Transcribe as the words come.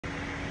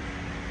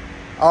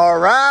All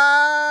right,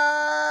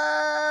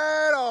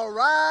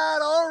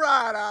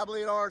 I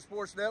Bleed Orange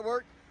Sports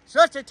Network.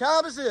 Such a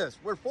time as this.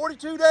 We're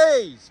 42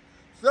 days,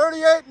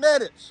 38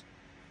 minutes,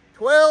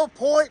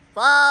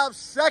 12.5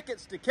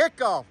 seconds to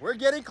kickoff. We're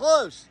getting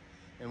close.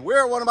 And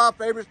we're at one of my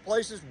favorite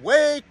places,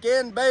 Wake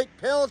and Bake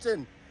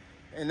Pendleton.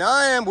 And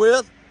I am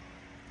with...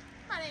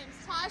 My name's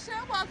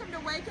Tasha. Welcome to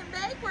Wake and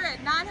Bake. We're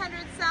at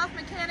 900 South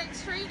Mechanic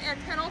Street in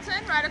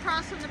Pendleton, right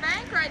across from the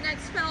bank, right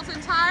next to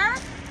Pendleton Tire.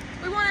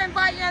 We want to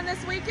invite you in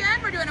this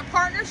weekend. We're doing a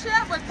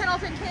partnership with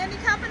Pendleton Candy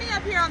Company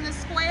up here on the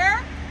square.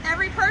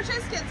 Every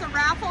purchase gets a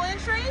raffle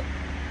entry.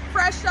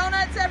 Fresh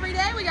donuts every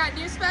day. We got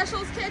new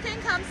specials kicking.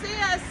 Come see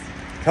us.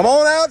 Come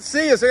on out and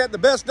see us. They got the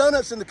best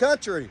donuts in the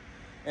country.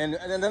 And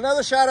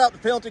another shout out to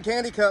Pendleton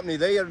Candy Company.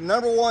 They are the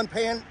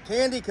 #1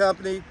 candy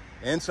company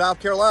in South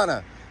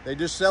Carolina. They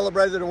just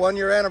celebrated their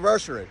 1-year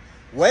anniversary.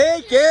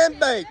 Wake and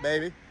Bake,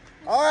 baby.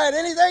 All right,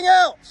 anything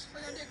else?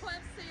 We're going to do clips.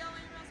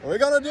 We're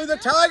going to do the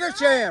Tiger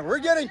Chant. We're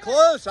getting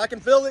close. I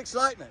can feel the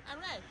excitement. I'm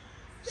ready.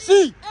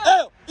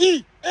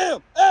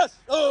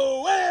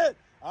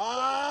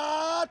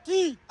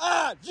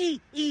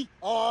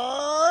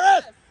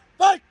 C-L-E-M-S-O-N-R-I-T-I-G-E-R-S.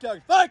 Fight,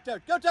 Tuggy, fight,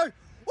 Tuggy. Go, Tuggy.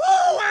 Woo,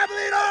 I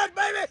bleed orange,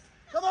 baby.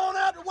 Come on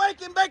out to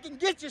Wake and Bake and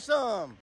get you some.